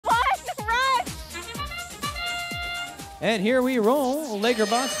And here we roll. Laker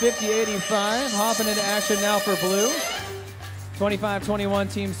Bots 50-85, hopping into action now for blue.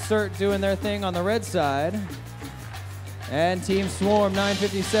 25-21 Team Cert doing their thing on the red side. And Team Swarm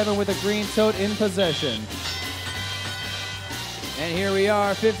 957 with a green tote in possession. And here we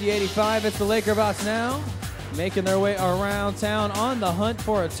are, 50-85. It's the Laker Bots now, making their way around town on the hunt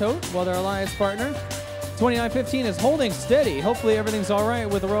for a tote, while their alliance partner 2915 is holding steady. Hopefully everything's all right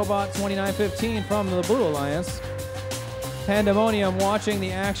with the robot 2915 from the Blue Alliance. Pandemonium watching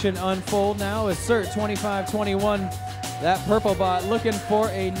the action unfold now as Cert 2521, that purple bot, looking for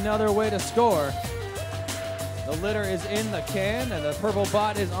another way to score. The litter is in the can, and the purple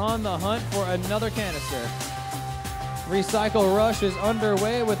bot is on the hunt for another canister. Recycle rush is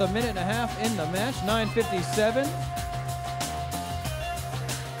underway with 1.5 minutes in the match, 9:57.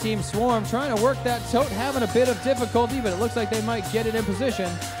 Team Swarm trying to work that tote, having a bit of difficulty, but it looks like they might get it in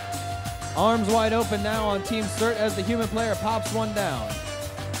position. Arms wide open now on Team Cert as the human player pops one down.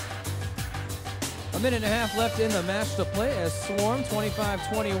 1.5 minutes left in the match to play as Swarm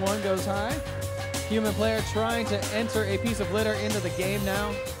 25-21 goes high. Human player trying to enter a piece of litter into the game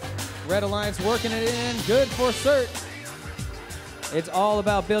now. Red Alliance working it in, good for Cert. It's all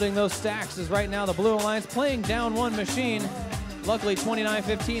about building those stacks as right now the Blue Alliance playing down one machine. Luckily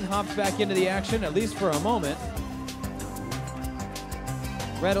 2915 hops back into the action, at least for a moment.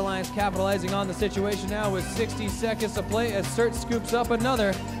 Red Alliance capitalizing on the situation now with 60 seconds to play as Cert scoops up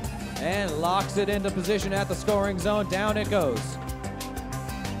another and locks it into position at the scoring zone. Down it goes.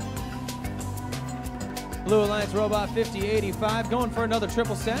 Blue Alliance robot 50-85 going for another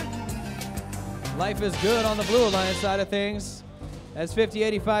triple stack. Life is good on the Blue Alliance side of things as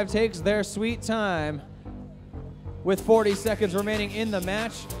 50-85 takes their sweet time. With 40 seconds remaining in the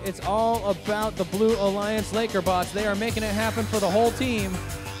match, it's all about the Blue Alliance Laker Bots. They are making it happen for the whole team.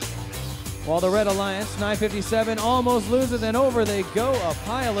 While the Red Alliance, 9:57, almost loses, and over they go. A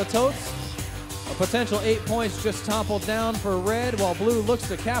pile of totes. A potential 8 points just toppled down for Red, while Blue looks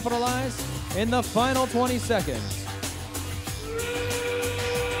to capitalize in the final 20 seconds.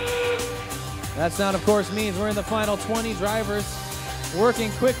 That sound, of course, means we're in the final 20. Drivers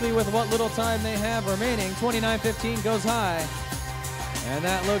working quickly with what little time they have remaining. 29:15 goes high. And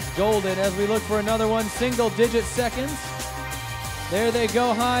that looks golden as we look for another one. Single-digit seconds. There they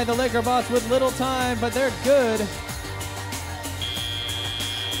go high, the Laker Bots with little time, but they're good.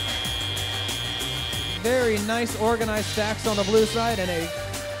 Very nice organized stacks on the blue side and a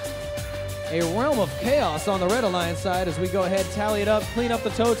realm of chaos on the Red Alliance side as we go ahead, tally it up, clean up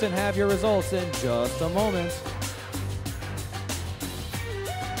the totes, and have your results in just a moment.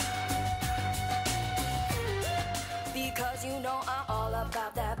 Because you know I'm all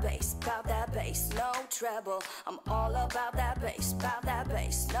about that bass, no treble. I'm all about that bass,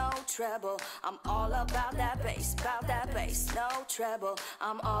 no treble. I'm all about that bass, no treble.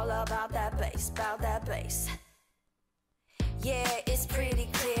 I'm all about that bass. Yeah, it's pretty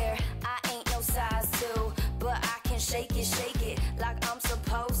clear, I ain't no size 2, but I can shake it like I'm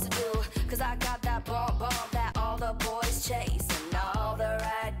supposed to do. Cause I got that bump that all the boys chase, and all the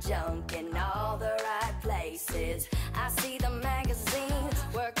right junk in all the right places. I see the magazines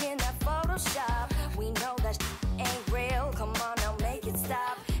working at Photoshop. We know that ain't real, come on now make it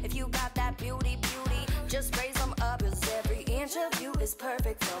stop. If you got that beauty, just raise them up, cause every inch of you is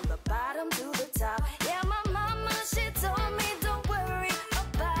perfect from the bottom to the top. Yeah, my mama, she told me don't worry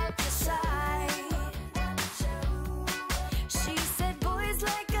about your side. She said boys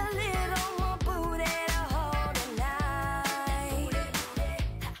like a little more booty to hold tonight.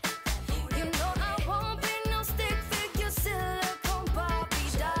 You know I won't be no stick figure silicone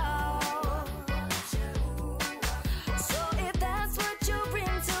Barbie doll. So if that's what you're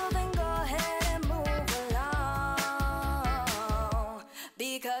into, then go ahead and move along.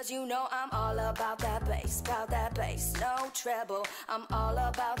 Because you know I'm all about that bass, no treble. I'm all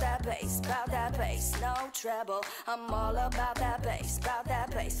about that bass, no treble. I'm all about that bass,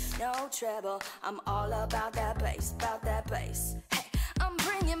 no treble. I'm all about that bass. Hey, I'm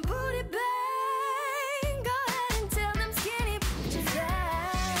bringing booty bang. Go ahead and tell them skinny bitches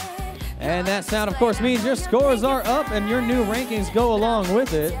that. And that sound, of course, means your scores are up and your new rankings go along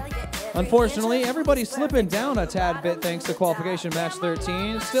with it. Unfortunately, everybody's slipping down a tad bit thanks to qualification match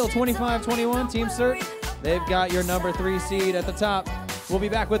 13. Still 25-21, Team Cert. They've got your number 3 seed at the top. We'll be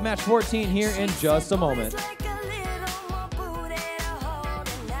back with match 14 here in just a moment.